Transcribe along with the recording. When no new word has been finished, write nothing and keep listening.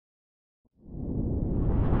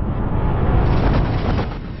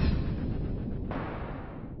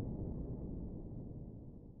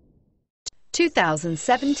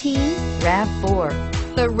2017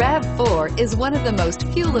 RAV4. The RAV4 is one of the most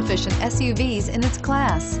fuel-efficient SUVs in its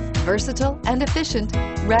class. Versatile and efficient,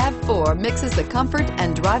 RAV4 mixes the comfort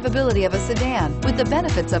and drivability of a sedan with the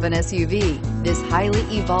benefits of an SUV. This highly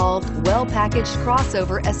evolved, well-packaged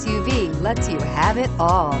crossover SUV lets you have it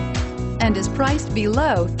all and is priced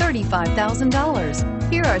below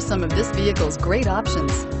 $35,000. Here are some of this vehicle's great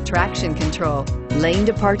options: traction control, lane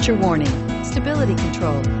departure warning, stability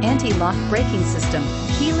control, anti-lock braking system,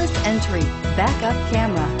 keyless entry, backup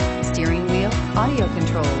camera, steering wheel audio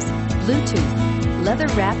controls, Bluetooth,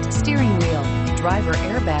 leather-wrapped steering wheel, driver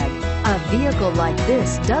airbag. A vehicle like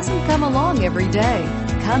this doesn't come along every day.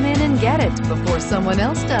 Come in and get it before someone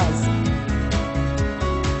else does.